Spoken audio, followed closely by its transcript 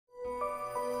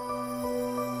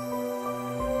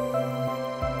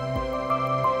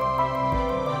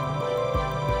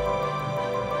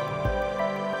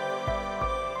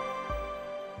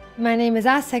My name is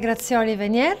Assa Grazioli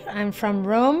Venier. I'm from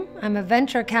Rome. I'm a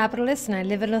venture capitalist and I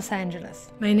live in Los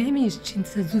Angeles. My name is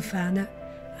Cinzia Zufada.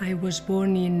 I was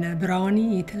born in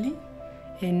Broni, Italy,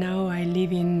 and now I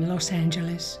live in Los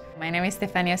Angeles. My name is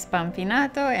Stefania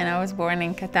Spampinato and I was born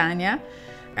in Catania.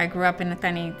 I grew up in a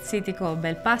tiny city called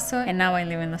Bel Paso and now I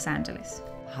live in Los Angeles.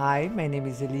 Hi, my name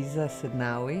is Elisa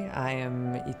Sednawi. I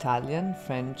am Italian,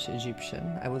 French,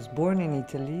 Egyptian. I was born in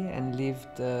Italy and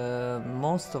lived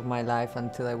most of my life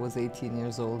until I was 18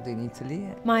 years old in Italy.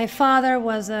 My father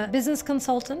was a business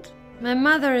consultant. My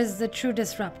mother is the true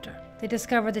disruptor. They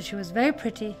discovered that she was very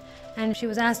pretty and she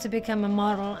was asked to become a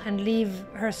model and leave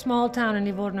her small town in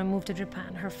Livorno and move to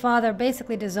Japan. Her father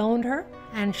basically disowned her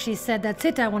and she said, "That's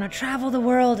it, I want to travel the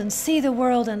world and see the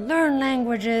world and learn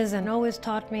languages," and always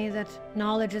taught me that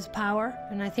knowledge is power.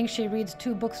 And I think she reads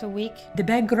 2 books a week. The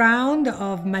background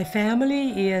of my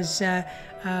family is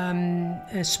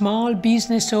small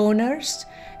business owners.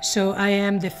 So I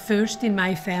am the first in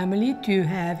my family to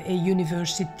have a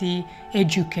university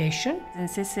education. In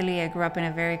Sicily, I grew up in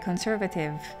a very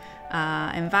conservative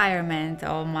environment.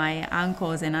 All my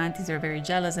uncles and aunties are very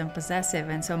jealous and possessive,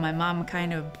 and so my mom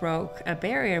kind of broke a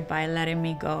barrier by letting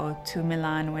me go to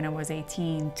Milan when I was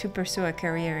 18 to pursue a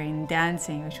career in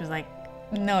dancing, which was like,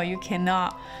 no, you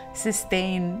cannot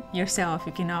sustain yourself,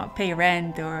 you cannot pay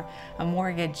rent or a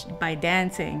mortgage by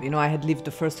dancing. You know, I had lived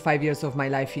the first 5 years of my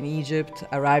life in Egypt,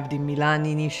 arrived in Milan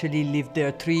initially, lived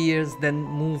there 3 years, then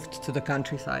moved to the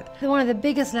countryside. One of the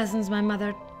biggest lessons my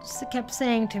mother kept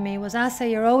saying to me was, "Assa,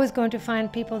 you're always going to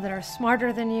find people that are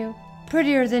smarter than you,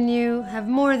 prettier than you, have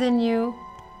more than you."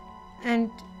 And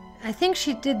I think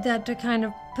she did that to kind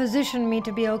of position me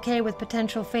to be okay with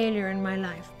potential failure in my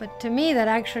life. But to me, that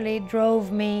actually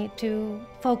drove me to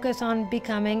focus on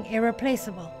becoming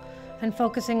irreplaceable and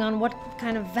focusing on what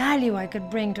kind of value I could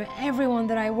bring to everyone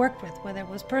that I worked with, whether it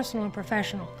was personal or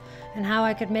professional, and how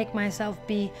I could make myself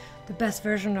be the best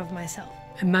version of myself.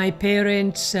 My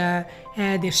parents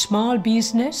had a small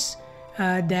business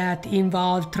that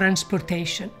involved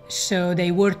transportation. So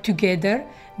they worked together.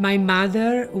 My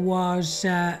mother was,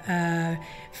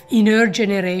 in her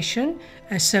generation,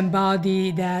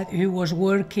 somebody who was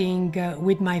working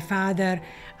with my father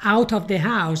out of the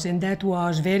house, and that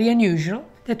was very unusual.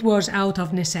 That was out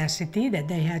of necessity that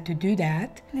they had to do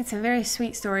that. It's a very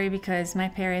sweet story because my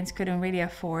parents couldn't really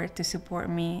afford to support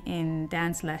me in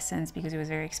dance lessons because it was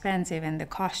very expensive and the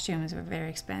costumes were very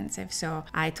expensive. So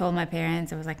I told my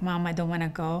parents, I was like, "Mom, I don't want to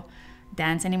go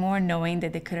dance anymore," knowing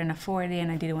that they couldn't afford it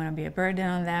and I didn't want to be a burden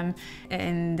on them.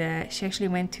 And she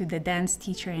actually went to the dance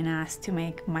teacher and asked to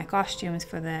make my costumes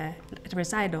for the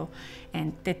recital.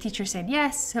 And the teacher said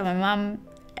yes. So my mom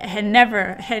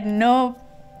had no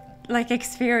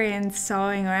experience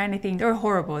sewing or anything. They were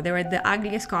horrible. They were the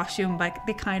ugliest costume, but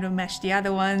they kind of matched the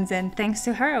other ones. And thanks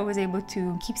to her, I was able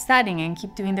to keep studying and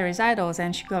keep doing the recitals,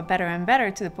 and she got better and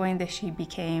better to the point that she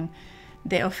became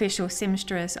the official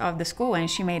seamstress of the school, and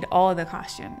she made all the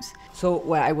costumes. So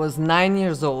when I was 9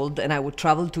 years old and I would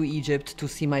travel to Egypt to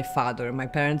see my father. My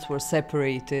parents were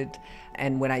separated,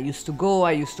 and when I used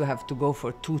to have to go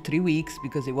for 2-3 weeks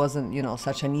because it wasn't, you know,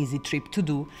 such an easy trip to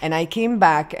do. And I came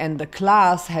back and the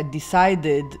class had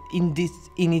decided in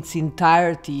its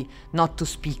entirety not to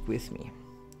speak with me.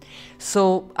 So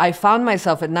I found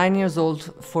myself at 9 years old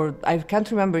I can't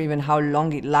remember even how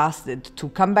long it lasted, to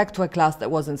come back to a class that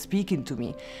wasn't speaking to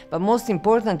me. But most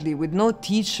importantly, with no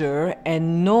teacher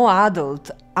and no adult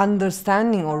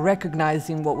understanding or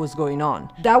recognizing what was going on.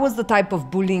 That was the type of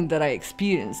bullying that I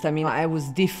experienced. I mean, I was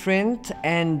different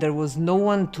and there was no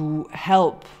one to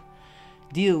help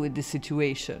deal with the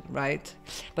situation, right?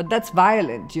 But that's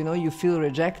violent, you know, you feel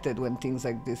rejected when things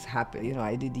like this happen. You know,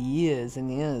 I did years and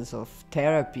years of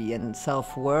therapy and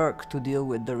self-work to deal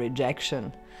with the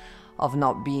rejection of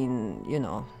not being, you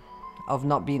know, of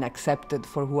not being accepted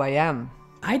for who I am.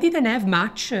 I didn't have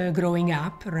much growing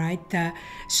up, right?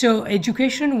 So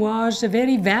education was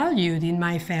very valued in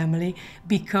my family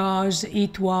because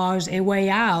it was a way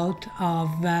out of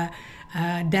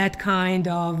that kind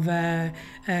of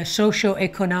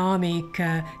socio-economic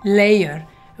layer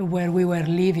where we were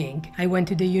living. I went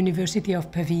to the University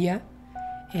of Pavia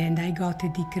and I got a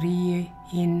degree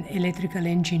in electrical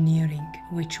engineering,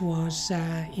 which was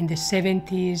in the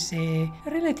 70s a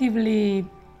relatively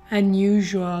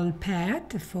unusual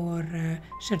path for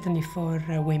certainly for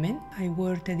women. I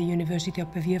worked at the University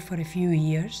of Pavia for a few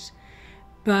years,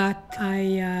 but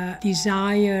I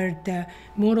desired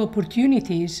more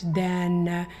opportunities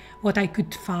than what I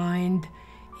could find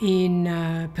in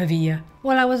Pavia.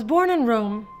 Well, I was born in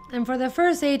Rome, and for the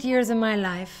first 8 years of my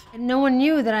life, no one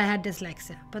knew that I had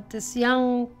dyslexia. But this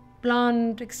young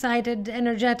blonde, excited,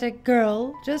 energetic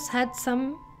girl, just had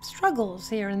some struggles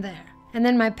here and there. And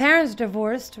then my parents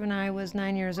divorced when I was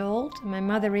 9 years old. My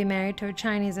mother remarried to a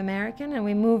Chinese American, and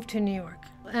we moved to New York.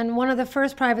 And one of the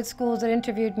first private schools that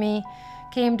interviewed me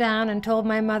came down and told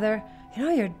my mother, you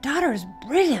know, your daughter's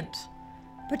brilliant,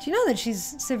 but you know that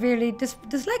she's severely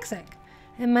dyslexic.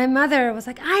 And my mother was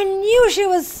like, I knew she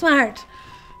was smart.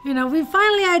 You know, we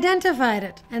finally identified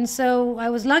it. And so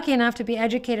I was lucky enough to be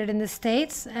educated in the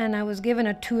States, and I was given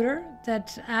a tutor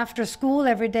that after school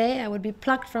every day I would be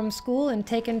plucked from school and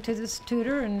taken to this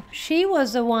tutor. And she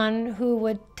was the one who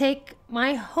would take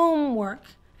my homework,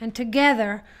 and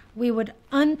together we would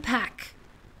unpack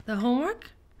the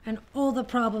homework and all the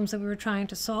problems that we were trying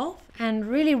to solve, and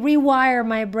really rewire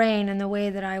my brain in the way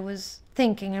that I was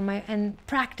thinking, and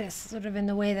practice sort of in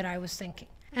the way that I was thinking.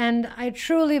 And I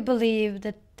truly believe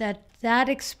that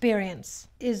experience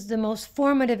is the most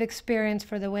formative experience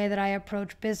for the way that I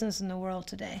approach business in the world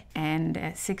today. And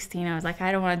at 16, I was like,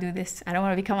 I don't want to do this. I don't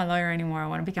want to become a lawyer anymore. I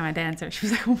want to become a dancer. She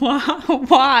was like,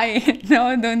 why?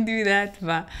 No, don't do that.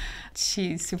 But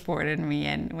she supported me.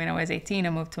 And when I was 18, I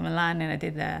moved to Milan and I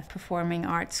did the performing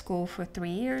arts school for 3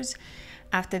 years.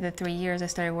 After the 3 years, I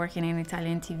started working in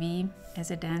Italian TV as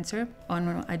a dancer.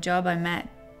 On a job, I met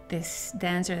this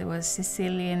dancer that was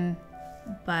Sicilian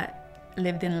but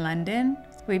lived in London.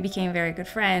 We became very good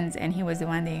friends, and he was the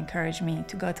one that encouraged me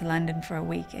to go to London for a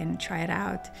week and try it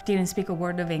out. Didn't speak a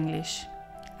word of English.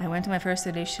 I went to my first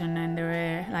audition and they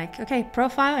were like, okay,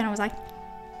 profile, and I was like,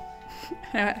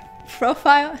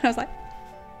 profile, and I was like,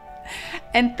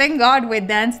 and thank God with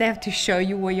dance they have to show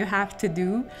you what you have to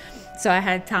do. So I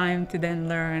had time to then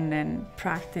learn and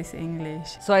practice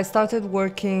English. So I started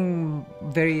working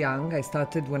very young. I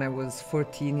started when I was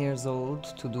 14 years old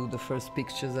to do the first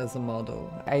pictures as a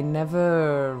model. I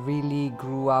never really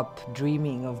grew up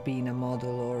dreaming of being a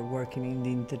model or working in the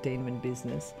entertainment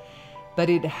business. But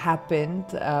it happened.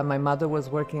 My mother was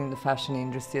working in the fashion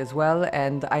industry as well,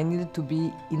 and I needed to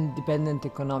be independent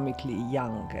economically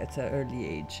young at an early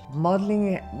age.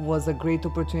 Modeling was a great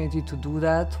opportunity to do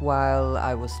that while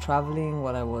I was traveling,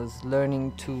 while I was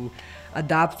learning to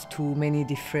adapt to many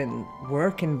different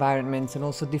work environments and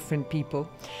also different people.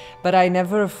 But I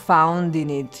never found in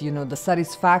it, you know, the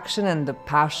satisfaction and the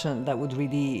passion that would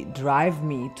really drive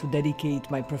me to dedicate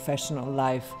my professional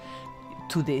life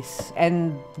to this.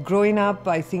 And growing up,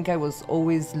 I think I was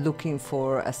always looking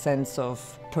for a sense of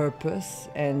purpose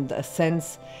and a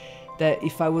sense that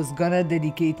if I was gonna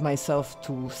dedicate myself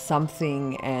to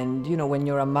something, and you know, when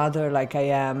you're a mother like I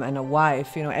am and a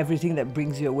wife, you know, everything that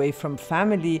brings you away from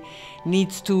family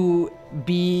needs to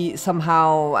be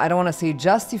somehow, I don't want to say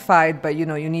justified, but you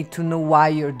know, you need to know why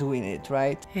you're doing it,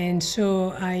 right? And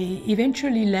so I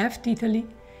eventually left Italy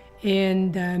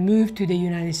and moved to the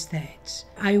United States.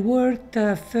 I worked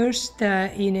first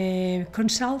in a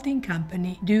consulting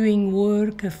company doing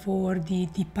work for the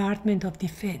Department of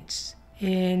Defense.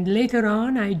 And later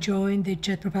on, I joined the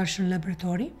Jet Propulsion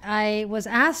Laboratory. I was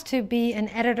asked to be an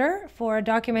editor for a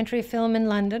documentary film in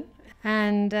London.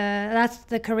 And that's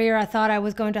the career I thought I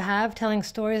was going to have, telling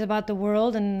stories about the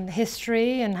world and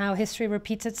history and how history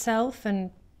repeats itself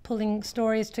and pulling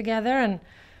stories together.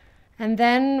 And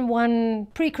then one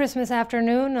pre-Christmas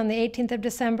afternoon on the 18th of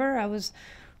December, I was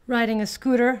riding a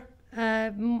scooter,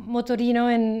 motorino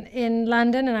in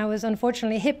London, and I was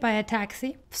unfortunately hit by a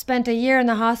taxi. Spent a year in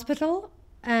the hospital,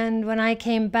 and when I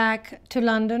came back to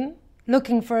London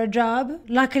looking for a job,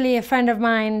 luckily a friend of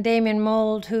mine, Damien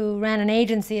Mould, who ran an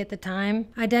agency at the time,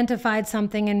 identified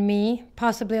something in me,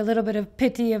 possibly a little bit of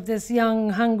pity of this young,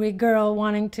 hungry girl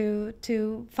wanting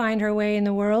to find her way in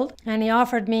the world. And he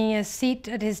offered me a seat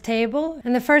at his table.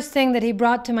 And the first thing that he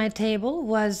brought to my table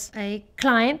was a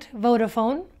client,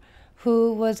 Vodafone,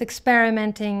 who was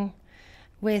experimenting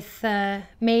with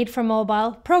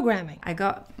made-for-mobile programming. I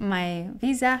got my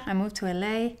visa, I moved to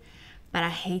LA, but I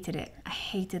hated it. I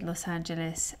hated Los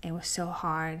Angeles. It was so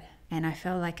hard. And I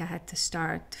felt like I had to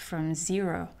start from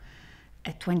zero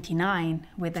at 29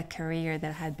 with a career that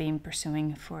I had been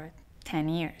pursuing for 10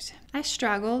 years. I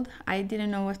struggled. I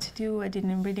didn't know what to do.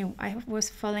 I was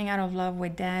falling out of love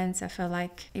with dance. I felt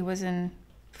like it wasn't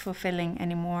fulfilling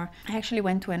anymore. I actually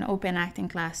went to an open acting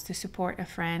class to support a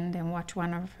friend and watch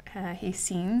one of his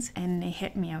scenes, and it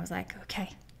hit me. I was like,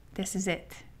 okay, this is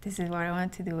it. This is what I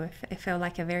want to do. It felt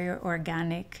like a very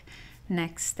organic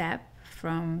next step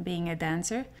from being a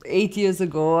dancer. 8 years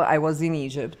ago, I was in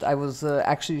Egypt. I was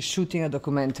actually shooting a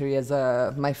documentary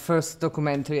my first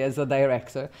documentary as a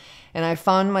director. And I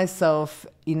found myself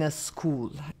in a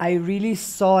school. I really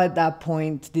saw at that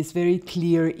point this very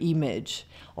clear image.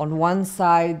 On one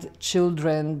side,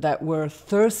 children that were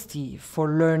thirsty for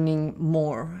learning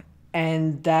more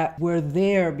and that were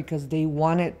there because they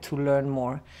wanted to learn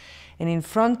more. And in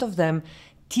front of them,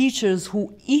 teachers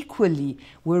who equally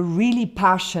were really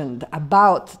passionate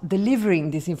about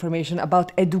delivering this information,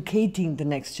 about educating the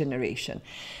next generation.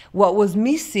 What was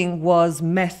missing was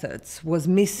methods, was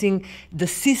missing the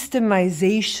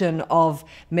systemization of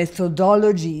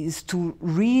methodologies to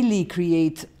really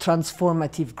create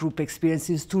transformative group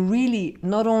experiences, to really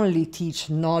not only teach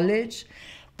knowledge,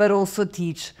 but also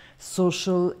teach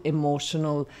social,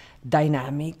 emotional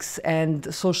dynamics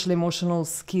and social emotional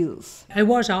skills. I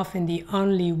was often the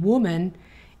only woman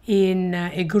in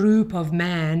a group of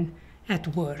men at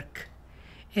work.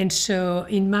 And so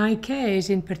in my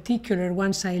case, in particular,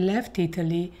 once I left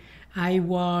Italy, I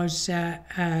was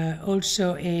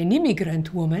also an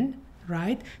immigrant woman,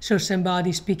 right? So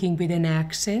somebody speaking with an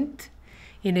accent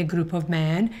in a group of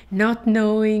men, not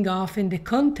knowing often the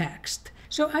context.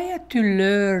 So I had to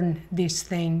learn these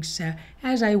things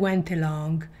as I went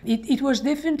along. It was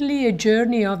definitely a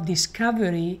journey of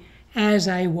discovery as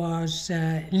I was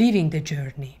living the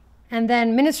journey. And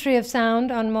then Ministry of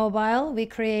Sound on mobile we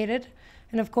created.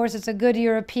 And of course it's a good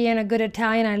European, a good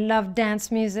Italian. I love dance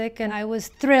music, and I was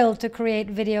thrilled to create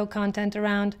video content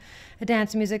around a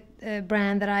dance music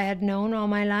brand that I had known all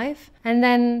my life. And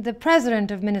then the president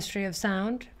of Ministry of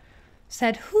Sound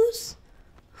said, who's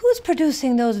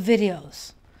producing those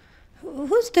videos?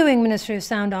 Who's doing Ministry of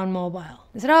Sound on mobile?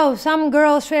 I said, oh, some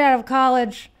girl straight out of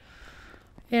college,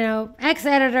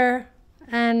 ex-editor,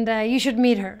 and you should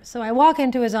meet her. So I walk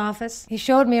into his office. He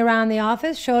showed me around the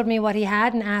office, showed me what he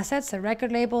had in assets, the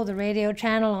record label, the radio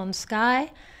channel on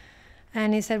Sky.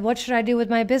 And he said, what should I do with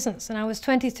my business? And I was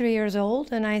 23 years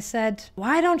old, and I said,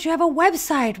 why don't you have a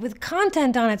website with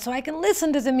content on it so I can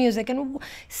listen to the music and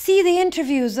see the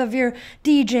interviews of your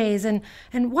DJs,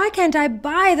 and why can't I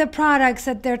buy the products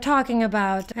that they're talking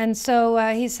about? And so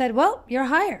he said, well, you're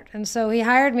hired. And so he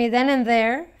hired me then and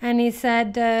there, and he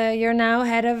said, you're now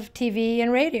head of TV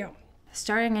and radio.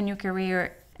 Starting a new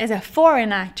career as a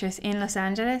foreign actress in Los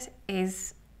Angeles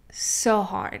is so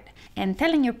hard. And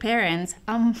telling your parents,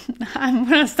 I'm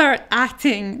gonna start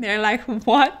acting, they're like,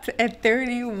 what? At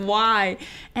 30, why?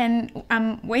 And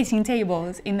I'm waiting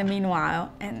tables in the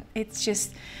meanwhile, and it's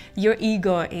just, your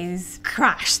ego is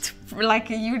crushed. Like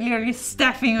you're literally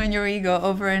stepping on your ego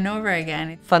over and over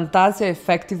again. Fantasia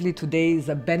effectively today is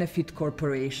a benefit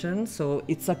corporation, so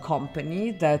it's a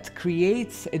company that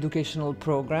creates educational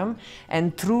program,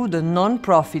 and through the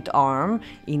non-profit arm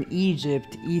in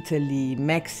Egypt, Italy,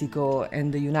 Mexico,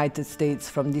 and the United States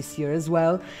from this year as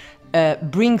well,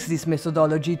 brings this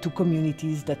methodology to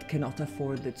communities that cannot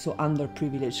afford it, so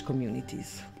underprivileged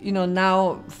communities.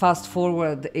 Now fast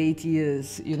forward 8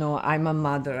 years, I'm a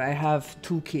mother, I have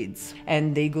 2 kids,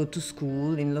 and they go to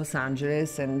school in Los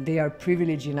Angeles, and they are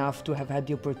privileged enough to have had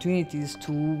the opportunities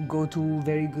to go to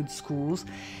very good schools.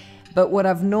 But what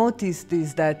I've noticed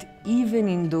is that even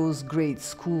in those great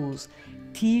schools,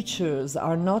 teachers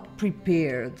are not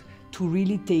prepared to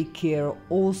really take care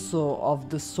also of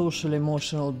the social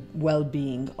emotional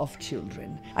well-being of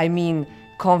children. I mean,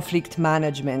 conflict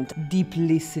management, deep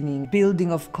listening,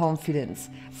 building of confidence,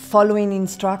 following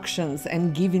instructions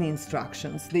and giving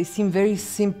instructions. They seem very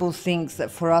simple things that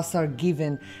for us are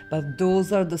given, but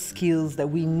those are the skills that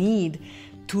we need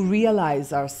to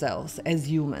realize ourselves as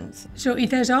humans. So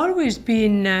it has always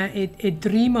been a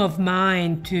dream of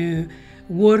mine to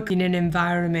work in an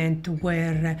environment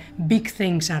where big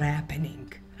things are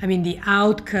happening. I mean, the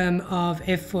outcome of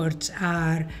efforts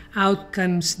are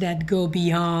outcomes that go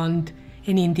beyond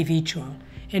an individual.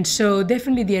 And so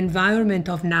definitely the environment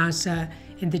of NASA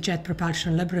and the Jet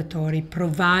Propulsion Laboratory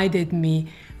provided me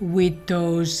with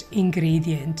those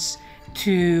ingredients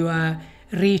to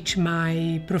reach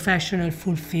my professional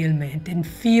fulfillment and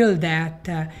feel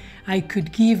that I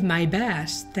could give my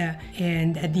best.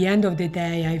 And at the end of the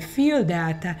day, I feel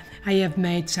that I have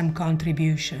made some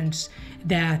contributions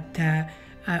that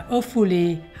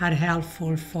hopefully are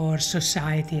helpful for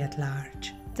society at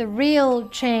large. The real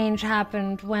change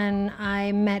happened when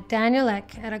I met Daniel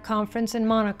Ek at a conference in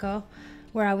Monaco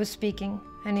where I was speaking,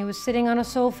 and he was sitting on a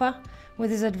sofa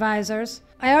with his advisors.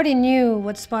 I already knew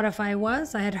what Spotify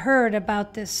was. I had heard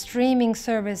about this streaming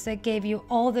service that gave you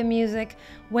all the music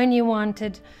when you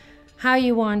wanted, how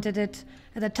you wanted it,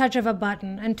 at the touch of a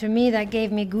button. And to me, that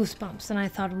gave me goosebumps. And I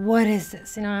thought, what is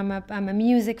this? I'm a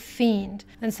music fiend.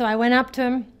 And so I went up to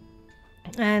him,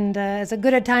 and as a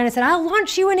good Italian, I said, I'll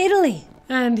launch you in Italy.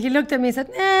 And he looked at me and said,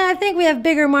 I think we have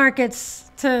bigger markets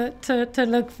to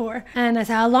look for. And I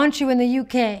said, I'll launch you in the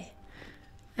UK.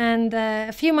 And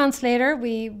a few months later,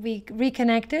 we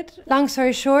reconnected. Long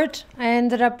story short, I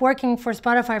ended up working for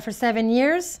Spotify for 7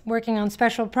 years, working on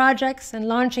special projects and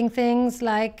launching things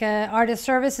like Artist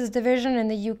Services Division in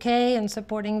the UK and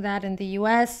supporting that in the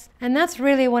US. And that's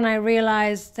really when I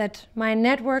realized that my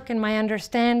network and my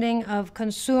understanding of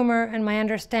consumer and my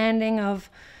understanding of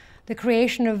the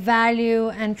creation of value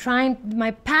and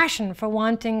my passion for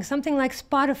wanting something like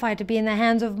Spotify to be in the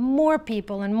hands of more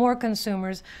people and more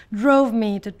consumers drove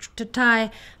me to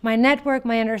tie my network,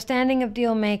 my understanding of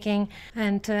deal making,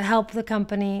 and to help the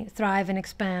company thrive and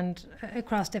expand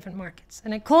across different markets.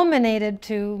 And it culminated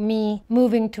to me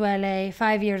moving to LA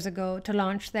 5 years ago to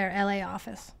launch their LA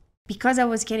office. Because I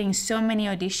was getting so many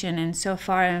auditions and so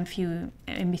far and few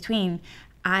in between,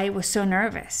 I was so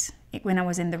nervous. When I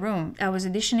was in the room, I was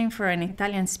auditioning for an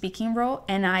Italian speaking role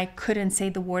and I couldn't say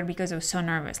the word because I was so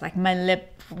nervous. Like my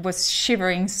lip was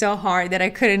shivering so hard that I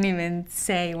couldn't even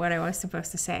say what I was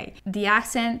supposed to say. The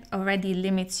accent already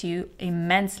limits you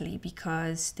immensely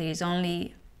because there's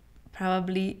only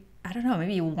probably, I don't know,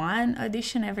 maybe one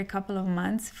audition every couple of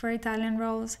months for Italian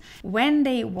roles. When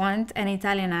they want an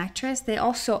Italian actress, they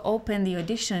also open the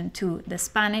audition to the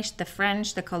Spanish, the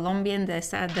French, the Colombian,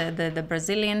 the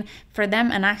Brazilian. For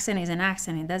them, an accent is an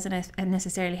accent. It doesn't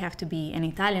necessarily have to be an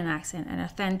Italian accent, an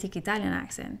authentic Italian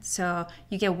accent. So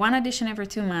you get one audition every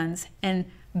 2 months and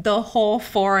the whole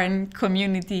foreign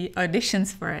community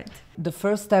auditions for it. The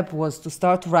first step was to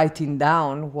start writing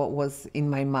down what was in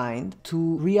my mind,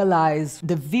 to realize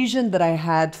the vision that I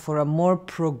had for a more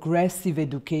progressive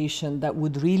education that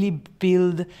would really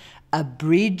build a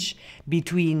bridge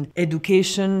between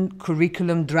education,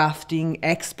 curriculum drafting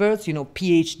experts,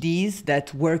 PhDs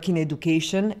that work in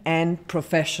education, and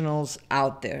professionals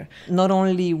out there. Not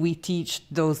only we teach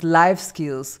those life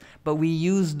skills, but we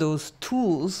use those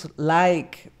tools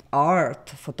like art,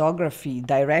 photography,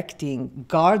 directing,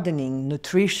 gardening,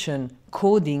 nutrition,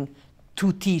 coding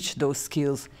to teach those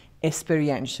skills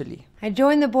experientially. I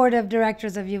joined the board of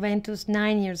directors of Juventus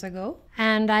 9 years ago,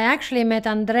 and I actually met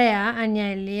Andrea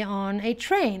Agnelli on a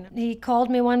train. He called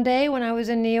me one day when I was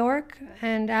in New York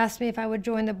and asked me if I would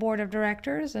join the board of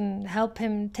directors and help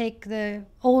him take the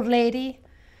old lady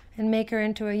and make her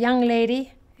into a young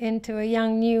lady, into a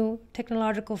young new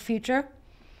technological future.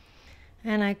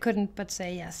 And I couldn't but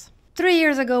say yes. 3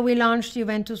 years ago, we launched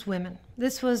Juventus Women.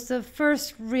 This was the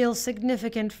first real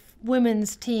significant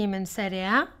women's team in Serie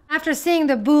A. After seeing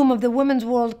the boom of the Women's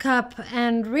World Cup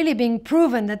and really being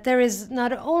proven that there is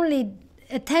not only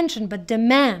attention but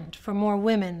demand for more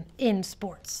women in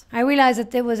sports, I realized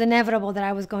that it was inevitable that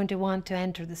I was going to want to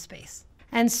enter the space.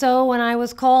 And so when I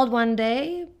was called one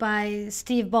day by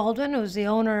Steve Baldwin, who's the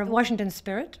owner of Washington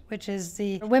Spirit, which is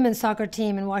the women's soccer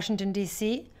team in Washington,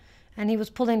 D.C., and he was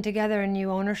pulling together a new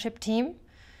ownership team,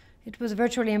 it was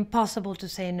virtually impossible to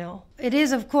say no. It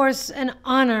is, of course, an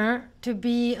honor to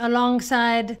be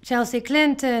alongside Chelsea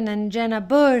Clinton and Jenna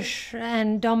Bush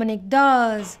and Dominique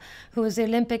Dawes, who is the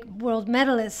Olympic world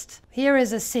medalist. Here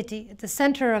is a city at the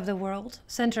center of the world,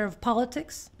 center of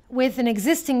politics, with an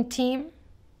existing team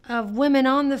of women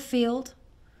on the field,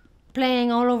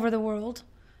 playing all over the world.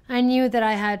 I knew that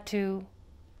I had to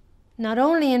not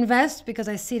only invest because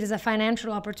I see it as a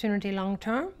financial opportunity long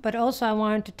term, but also I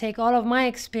wanted to take all of my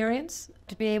experience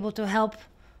to be able to help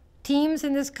teams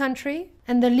in this country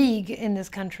and the league in this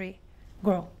country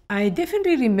grow. I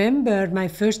definitely remember my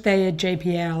first day at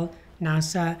JPL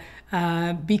NASA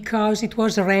because it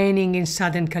was raining in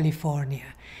Southern California.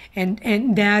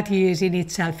 And that is in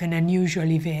itself an unusual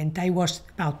event. I was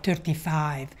about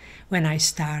 35 when I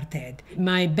started.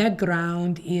 My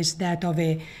background is that of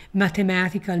a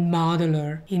mathematical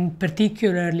modeler, in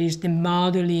particular is the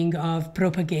modeling of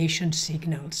propagation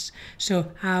signals.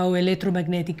 So how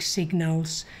electromagnetic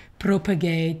signals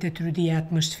propagate through the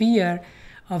atmosphere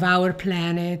of our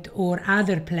planet or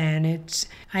other planets.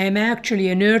 I am actually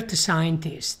an earth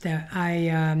scientist.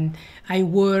 I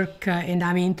work and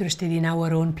I'm interested in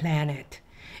our own planet.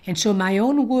 And so my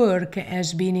own work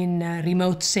has been in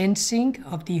remote sensing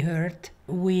of the Earth.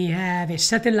 We have a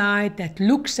satellite that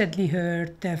looks at the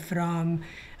Earth from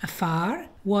afar.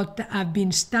 What I've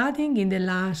been studying in the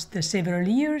last several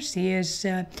years is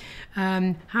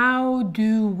how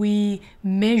do we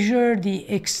measure the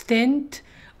extent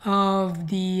of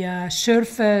the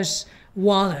surface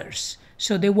waters,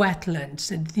 so the wetlands,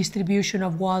 the distribution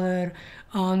of water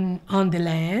on the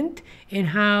land, and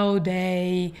how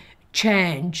they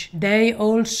change. They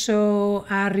also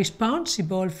are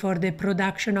responsible for the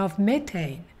production of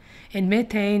methane. And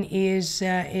methane is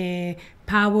a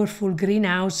powerful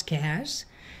greenhouse gas.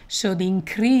 So the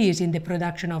increase in the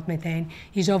production of methane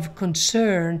is of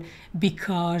concern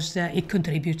because it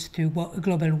contributes to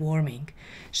global warming.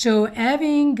 So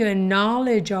having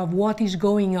knowledge of what is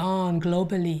going on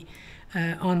globally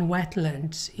on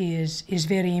wetlands is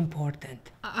very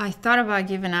important. I thought about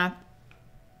giving up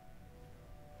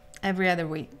every other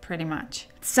week, pretty much.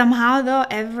 Somehow though,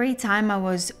 every time I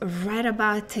was right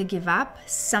about to give up,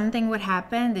 something would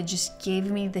happen that just gave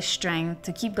me the strength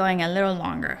to keep going a little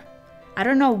longer. I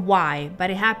don't know why, but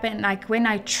it happened like when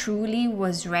I truly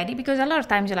was ready, because a lot of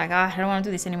times you're like, I don't want to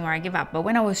do this anymore, I give up. But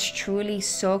when I was truly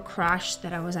so crushed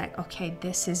that I was like, okay,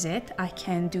 this is it, I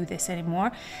can't do this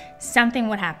anymore, something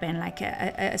would happen, like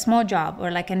a small job, or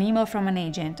like an email from an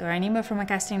agent, or an email from a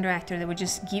casting director that would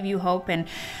just give you hope and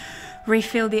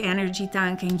refill the energy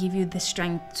tank and give you the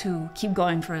strength to keep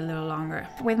going for a little longer.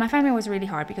 With my family, it was really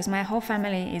hard because my whole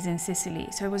family is in Sicily.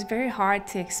 So it was very hard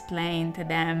to explain to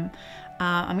them,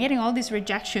 I'm getting all these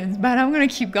rejections, but I'm gonna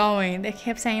keep going. They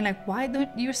kept saying like, why don't,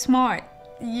 you're smart.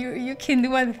 You can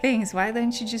do other things. Why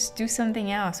don't you just do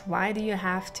something else? Why do you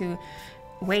have to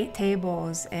wait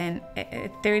tables and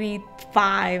at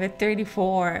 35, at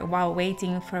 34 while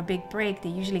waiting for a big break that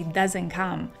usually doesn't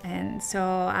come? And so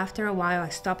after a while I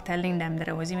stopped telling them that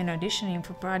I was even auditioning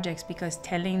for projects, because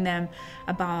telling them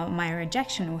about my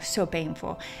rejection was so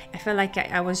painful. I felt like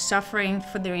I was suffering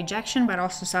for the rejection, but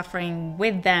also suffering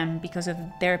with them because of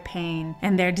their pain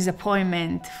and their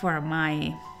disappointment for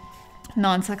my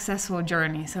non-successful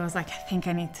journey. So I was like, I think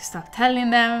I need to stop telling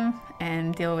them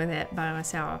and deal with it by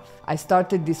myself. I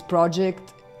started this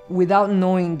project without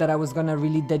knowing that I was gonna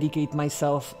really dedicate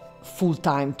myself full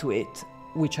time to it,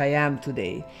 which I am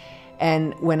today.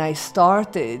 And when I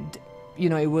started, you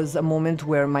know, it was a moment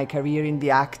where my career in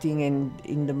the acting and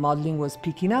in the modeling was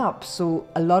picking up. So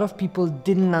a lot of people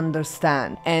didn't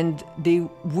understand, and they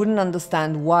wouldn't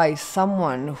understand why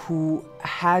someone who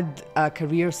had a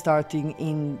career starting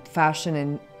in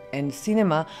fashion and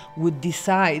cinema would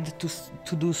decide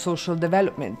to do social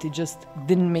development. It just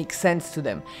didn't make sense to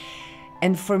them.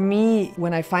 And for me,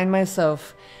 when I find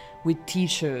myself with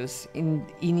teachers in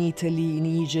Italy, in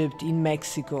Egypt, in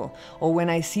Mexico, or when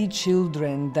I see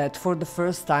children that for the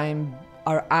first time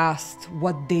are asked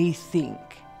what they think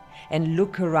and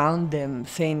look around them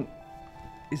saying,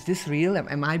 is this real?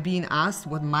 Am I being asked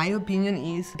what my opinion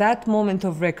is? That moment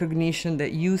of recognition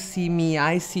that you see me,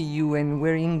 I see you, and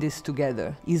we're in this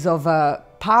together is of a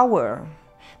power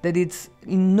that it's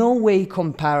in no way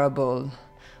comparable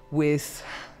with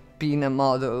being a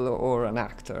model or an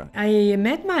actor. I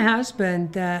met my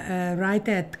husband right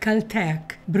at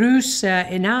Caltech. Bruce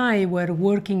and I were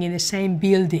working in the same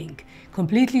building,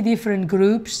 completely different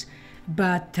groups,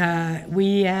 but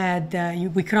we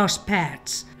crossed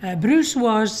paths. Bruce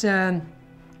was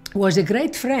a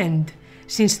great friend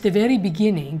since the very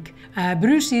beginning.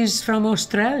 Bruce is from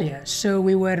Australia, so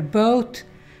we were both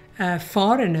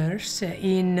foreigners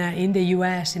in the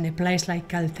US, in a place like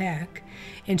Caltech.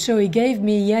 And so he gave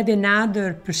me yet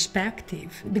another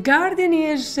perspective. The garden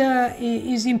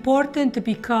is important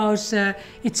because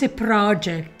it's a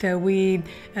project.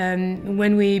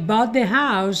 When we bought the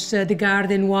house, the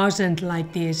garden wasn't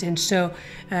like this, and so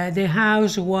the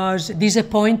house was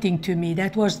disappointing to me.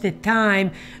 That was the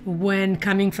time when,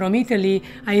 coming from Italy,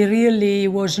 I really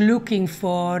was looking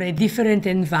for a different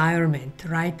environment,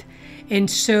 right? And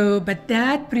so, but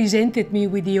that presented me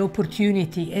with the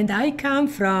opportunity, and I come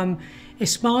from a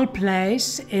small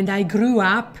place, and I grew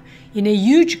up in a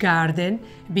huge garden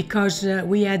because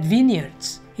we had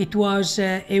vineyards. It was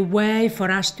a way for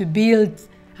us to build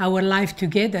our life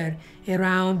together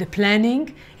around the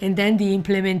planning and then the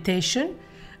implementation,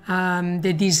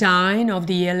 the design of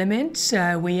the elements.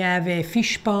 We have a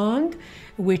fish pond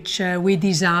which we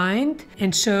designed,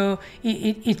 and so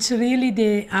it's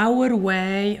really our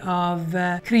way of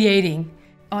creating.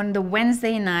 On the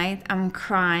Wednesday night, I'm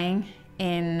crying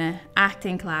in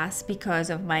acting class because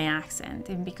of my accent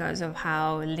and because of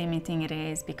how limiting it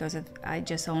is, because I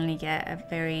just only get a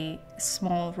very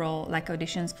small role, like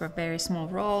auditions for very small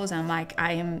roles. I'm like,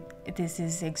 this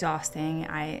is exhausting.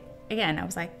 I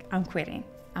was like, I'm quitting.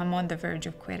 I'm on the verge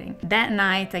of quitting. That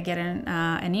night I get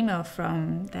an email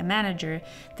from the manager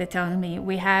that tells me,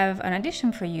 we have an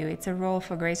audition for you. It's a role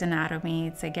for Grey's Anatomy.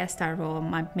 It's a guest star role,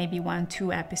 maybe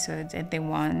 1-2 episodes, and they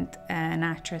want an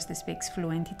actress that speaks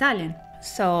fluent Italian.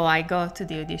 So I go to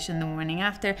the audition the morning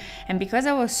after, and because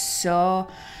I was so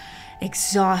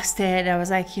exhausted, I was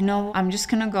like, I'm just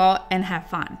gonna go and have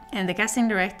fun. And the casting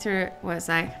director was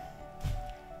like,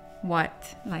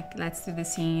 what? Like, let's do the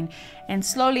scene. And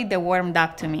slowly they warmed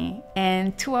up to me.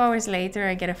 And 2 hours later,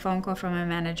 I get a phone call from my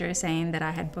manager saying that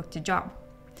I had booked a job.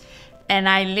 And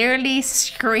I literally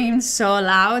screamed so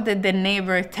loud that the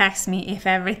neighbor texted me if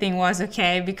everything was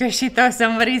okay because she thought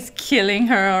somebody's killing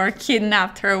her or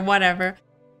kidnapped her or whatever.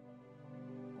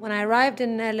 When I arrived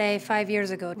in LA 5 years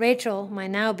ago, Rachel, my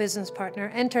now business partner,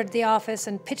 entered the office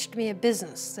and pitched me a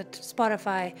business that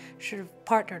Spotify should have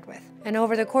partnered with. And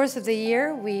over the course of the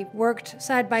year, we worked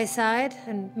side by side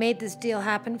and made this deal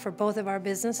happen for both of our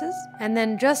businesses. And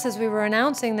then just as we were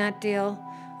announcing that deal,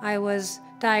 I was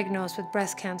diagnosed with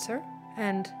breast cancer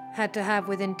and had to have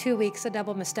within 2 weeks a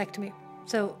double mastectomy.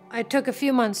 So I took a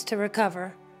few months to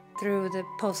recover through the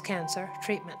post-cancer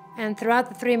treatment. And throughout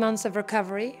the 3 months of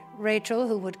recovery, Rachel,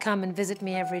 who would come and visit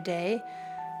me every day,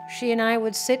 she and I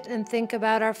would sit and think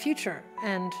about our future.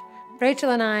 And Rachel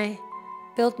and I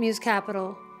built Muse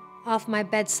Capital off my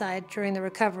bedside during the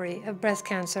recovery of breast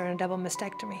cancer and double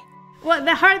mastectomy. Well,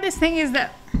 the hardest thing is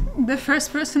that the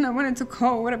first person I wanted to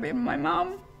call would have been my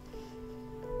mom.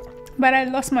 But I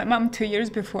lost my mom 2 years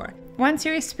before. Once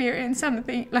you experience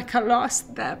something like a loss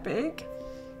that big,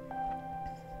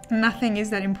 nothing is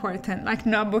that important. Like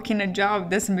not booking a job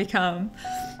doesn't become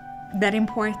that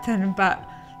important, but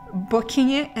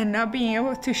booking it and not being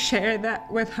able to share that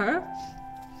with her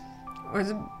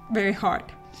was very hard.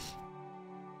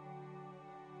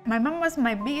 My mom was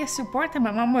my biggest support, and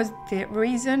my mom was the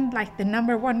reason, like the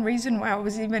number one reason why I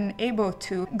was even able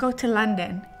to go to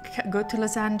London, go to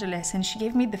Los Angeles, and she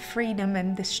gave me the freedom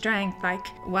and the strength. Like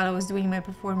while I was doing my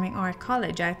performing art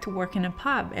college, I had to work in a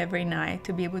pub every night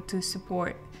to be able to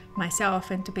support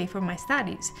myself and to pay for my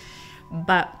studies.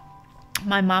 But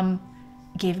my mom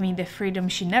gave me the freedom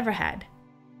she never had.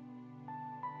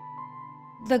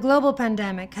 The global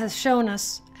pandemic has shown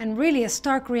us, and really a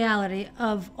stark reality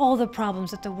of all the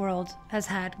problems that the world has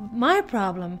had. My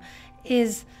problem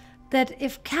is that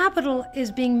if capital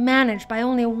is being managed by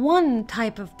only one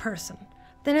type of person,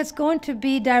 then it's going to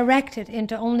be directed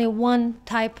into only one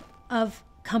type of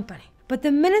company. But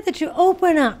the minute that you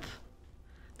open up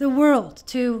the world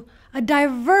to a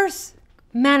diverse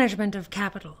management of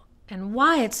capital, and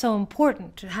why it's so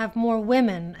important to have more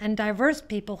women and diverse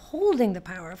people holding the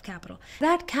power of capital,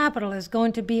 that capital is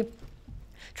going to be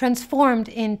transformed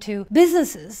into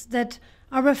businesses that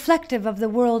are reflective of the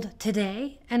world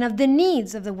today and of the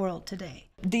needs of the world today.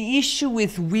 The issue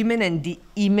with women and the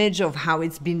image of how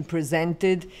it's been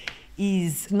presented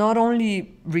is not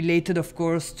only related, of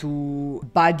course, to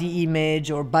body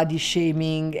image or body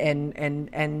shaming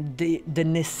and the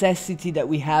necessity that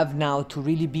we have now to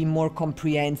really be more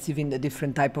comprehensive in the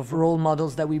different type of role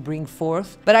models that we bring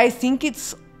forth. But I think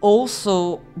it's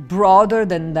also broader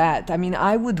than that. I mean,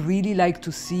 I would really like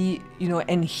to see,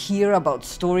 and hear about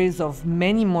stories of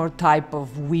many more type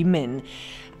of women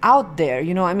out there.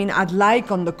 I mean, I'd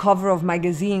like on the cover of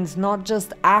magazines, not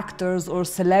just actors or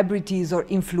celebrities or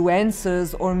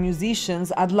influencers or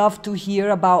musicians. I'd love to hear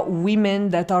about women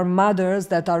that are mothers,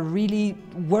 that are really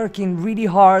working really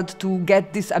hard to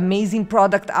get this amazing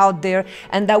product out there,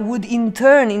 and that would in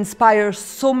turn inspire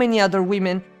so many other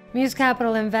women. Muse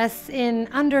Capital invests in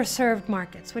underserved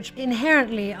markets, which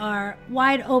inherently are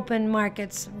wide open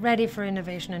markets ready for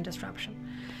innovation and disruption.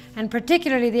 And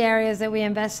particularly the areas that we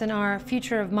invest in are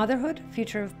future of motherhood,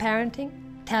 future of parenting,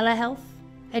 telehealth,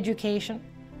 education,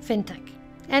 fintech,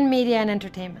 and media and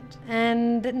entertainment.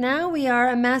 And now we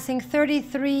are amassing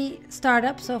 33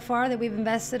 startups so far that we've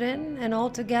invested in, and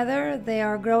altogether they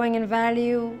are growing in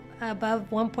value above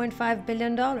 $1.5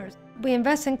 billion. We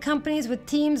invest in companies with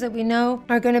teams that we know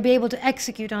are going to be able to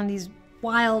execute on these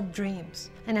wild dreams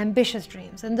and ambitious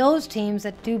dreams. And those teams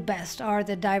that do best are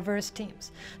the diverse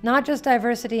teams. Not just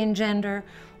diversity in gender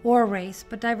or race,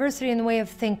 but diversity in the way of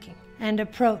thinking and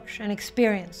approach and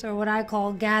experience, or what I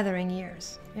call gathering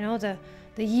years.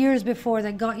 The years before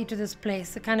that got you to this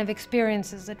place, the kind of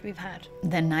experiences that we've had.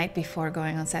 The night before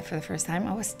going on set for the first time,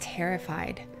 I was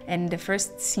terrified. And the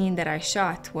first scene that I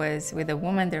shot was with a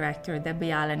woman director,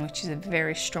 Debbie Allen, which is a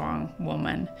very strong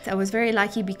woman. I was very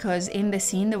lucky because in the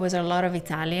scene there was a lot of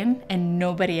Italian, and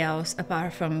nobody else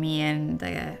apart from me and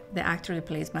the actor who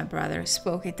plays my brother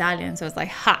spoke Italian. So I was like,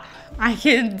 ha, I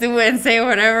can do and say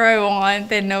whatever I want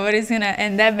and nobody's gonna,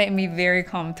 and that made me very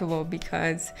comfortable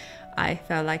because I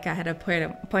felt like I had a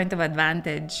point of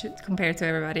advantage compared to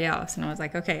everybody else. And I was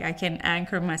like, okay, I can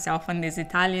anchor myself on this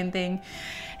Italian thing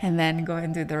and then go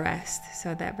and do the rest.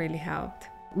 So that really helped.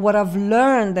 What I've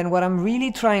learned and what I'm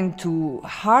really trying to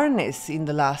harness in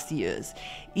the last years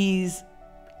is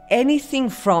anything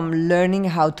from learning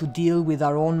how to deal with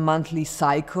our own monthly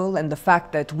cycle and the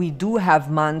fact that we do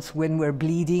have months when we're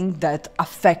bleeding that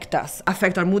affect us,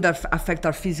 affect our mood, affect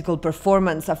our physical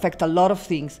performance, affect a lot of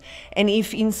things. And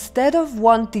if instead of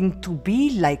wanting to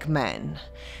be like men,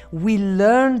 we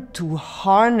learn to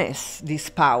harness this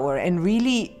power and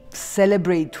really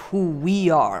celebrate who we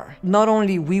are, not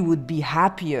only we would be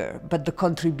happier, but the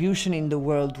contribution in the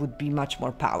world would be much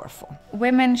more powerful.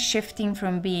 Women shifting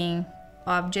from being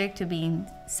object to being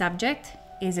subject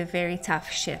is a very tough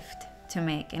shift to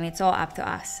make, and it's all up to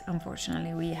us.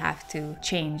 Unfortunately, we have to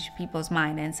change people's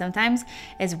mind, and sometimes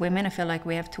as women I feel like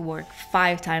we have to work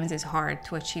 5 times as hard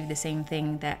to achieve the same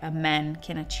thing that a man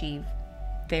can achieve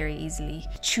very easily.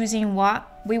 Choosing what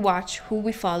we watch, who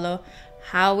we follow,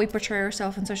 how we portray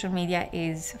ourselves on social media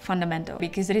is fundamental,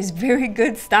 because there is very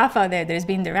good stuff out there that is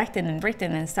being directed and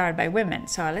written and starred by women.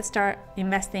 So let's start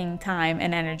investing time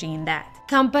and energy in that.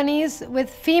 Companies with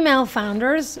female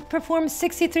founders perform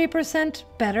 63%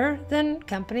 better than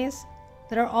companies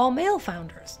that are all male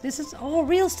founders. This is all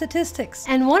real statistics.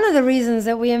 And one of the reasons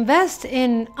that we invest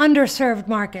in underserved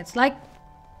markets like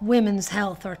women's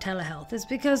health or telehealth is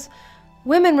because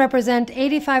women represent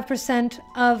 85%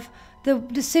 of the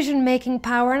decision-making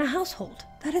power in a household.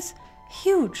 That is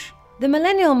huge. The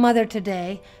millennial mother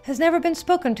today has never been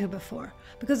spoken to before,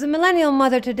 because the millennial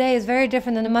mother today is very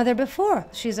different than the mother before.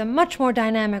 She's a much more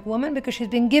dynamic woman because she's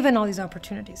been given all these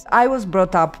opportunities. I was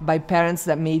brought up by parents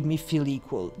that made me feel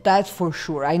equal. That's for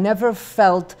sure. I never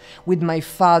felt with my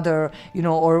father,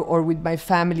 or with my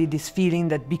family, this feeling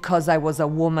that because I was a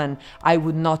woman, I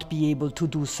would not be able to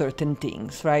do certain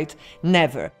things, right?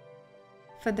 Never.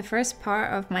 For the first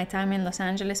part of my time in Los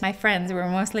Angeles, my friends were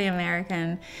mostly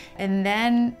American. And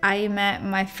then I met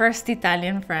my first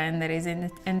Italian friend that is in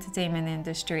the entertainment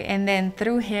industry. And then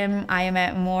through him, I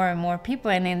met more and more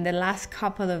people. And in the last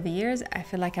couple of years, I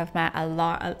feel like I've met a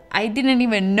lot. I didn't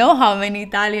even know how many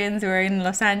Italians were in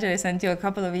Los Angeles until a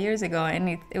couple of years ago.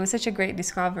 And it was such a great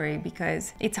discovery,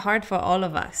 because it's hard for all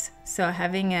of us. So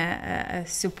having a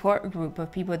support group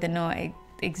of people that know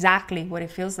exactly what it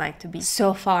feels like to be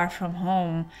so far from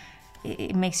home,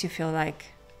 it makes you feel like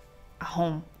a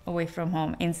home away from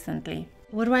home instantly.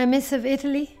 What do I miss of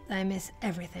Italy? I miss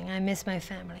everything. I miss my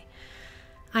family.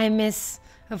 I miss,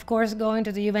 of course, going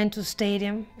to the Juventus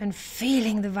Stadium and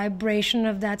feeling the vibration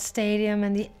of that stadium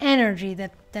and the energy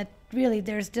that really,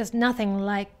 there's just nothing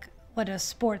like what a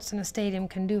sports in a stadium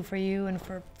can do for you and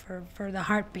for the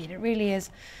heartbeat. It really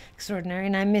is extraordinary.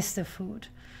 And I miss the food.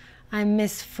 I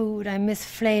miss food, I miss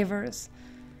flavors,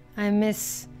 I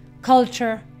miss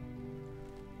culture,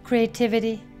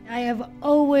 creativity. I have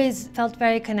always felt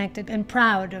very connected and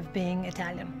proud of being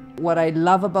Italian. What I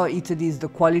love about Italy is the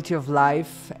quality of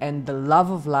life and the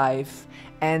love of life.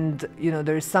 And,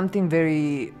 there is something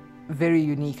very, very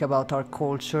unique about our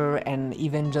culture and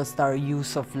even just our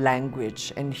use of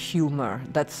language and humor.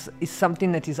 Is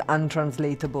something that is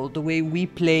untranslatable. The way we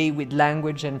play with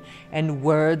language and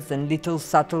words and little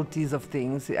subtleties of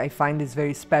things, I find is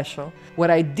very special. What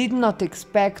I did not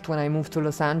expect when I moved to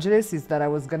Los Angeles is that I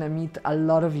was gonna meet a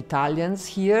lot of Italians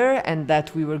here and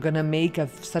that we were gonna make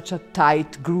such a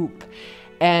tight group.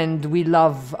 And we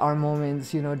love our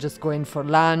moments, just going for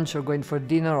lunch or going for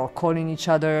dinner or calling each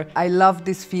other. I love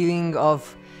this feeling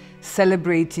of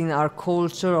celebrating our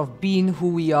culture, of being who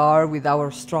we are with our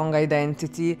strong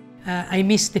identity. I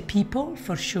miss the people,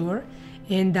 for sure,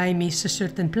 and I miss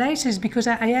certain places because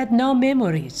I had no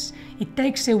memories. It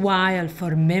takes a while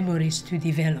for memories to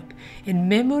develop, and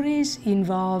memories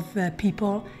involve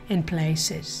people and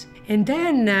places. And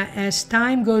then as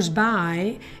time goes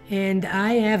by and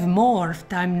I have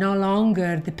morphed, I'm no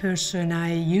longer the person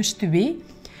I used to be,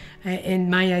 and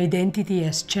my identity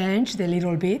has changed a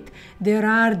little bit. There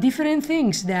are different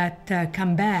things that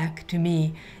come back to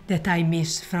me that I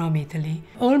miss from Italy.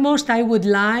 Almost I would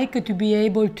like to be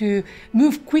able to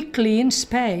move quickly in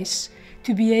space,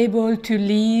 to be able to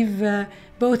live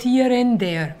both here and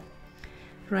there.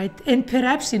 Right? And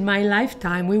perhaps in my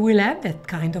lifetime we will have that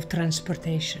kind of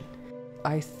transportation.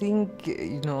 I think,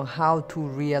 how to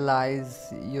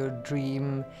realize your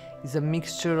dream is a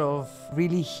mixture of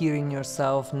really hearing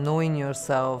yourself, knowing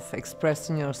yourself,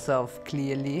 expressing yourself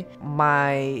clearly.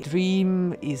 My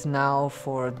dream is now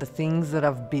for the things that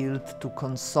I've built to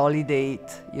consolidate,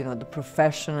 the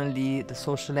professionally, the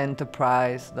social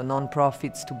enterprise, the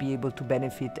non-profits, to be able to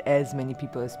benefit as many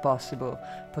people as possible,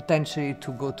 potentially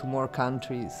to go to more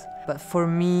countries. But for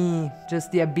me,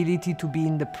 just the ability to be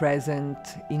in the present,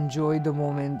 enjoy the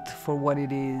moment for what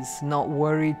it is, not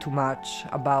worry too much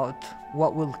about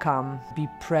what will come, be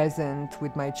present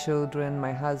with my children,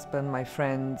 my husband, my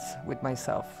friends, with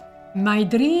myself. My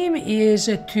dream is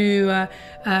to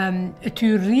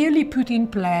really put in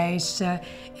place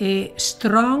a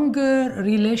stronger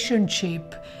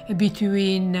relationship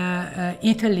between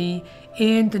Italy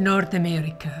and North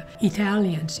America.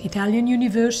 Italian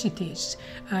universities,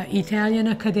 Italian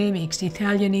academics,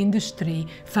 Italian industry,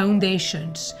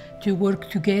 foundations to work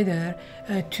together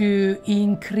to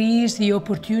increase the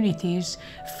opportunities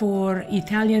for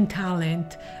Italian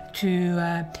talent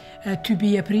to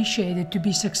be appreciated, to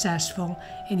be successful,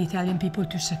 and Italian people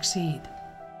to succeed.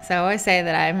 So I always say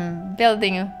that I'm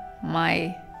building il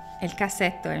mio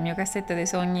cassetto dei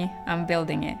sogni, I'm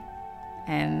building it.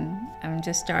 And I'm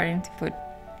just starting to put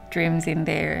dreams in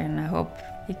there, and I hope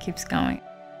it keeps going.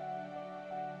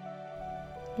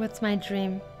 What's my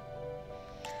dream?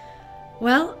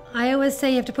 Well, I always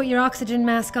say you have to put your oxygen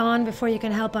mask on before you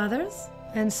can help others.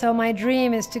 And so my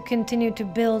dream is to continue to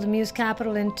build Muse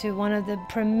Capital into one of the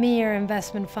premier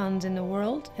investment funds in the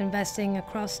world, investing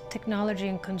across technology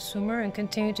and consumer, and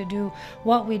continue to do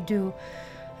what we do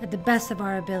at the best of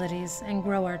our abilities and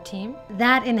grow our team.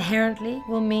 That inherently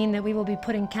will mean that we will be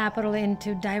putting capital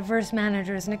into diverse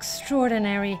managers and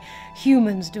extraordinary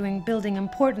humans building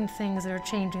important things that are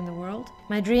changing the world.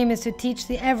 My dream is to teach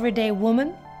the everyday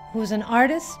woman who's an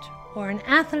artist or an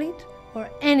athlete or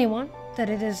anyone that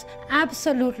it is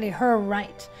absolutely her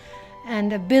right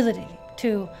and ability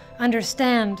to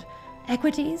understand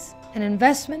equities and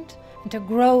investment, and to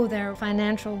grow their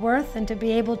financial worth, and to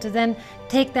be able to then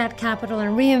take that capital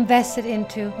and reinvest it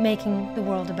into making the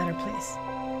world a better place.